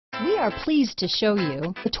We are pleased to show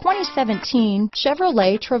you the 2017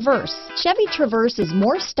 Chevrolet Traverse. Chevy Traverse is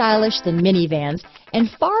more stylish than minivans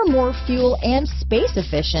and far more fuel and space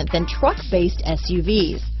efficient than truck-based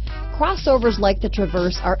SUVs. Crossovers like the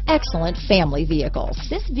Traverse are excellent family vehicles.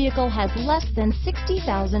 This vehicle has less than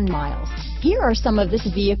 60,000 miles. Here are some of this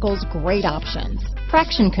vehicle's great options: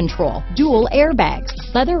 traction control, dual airbags,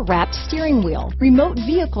 leather-wrapped steering wheel, remote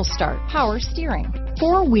vehicle start, power steering,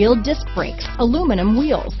 four-wheel disc brakes, aluminum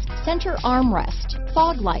wheels, center armrest,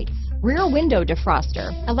 fog lights, rear window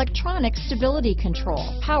defroster, electronic stability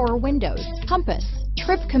control, power windows, compass,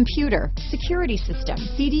 trip computer, security system,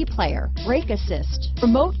 CD player, brake assist,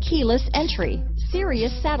 remote keyless entry,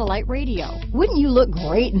 Sirius satellite radio. Wouldn't you look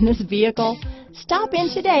great in this vehicle? Stop in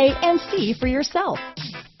today and see for yourself.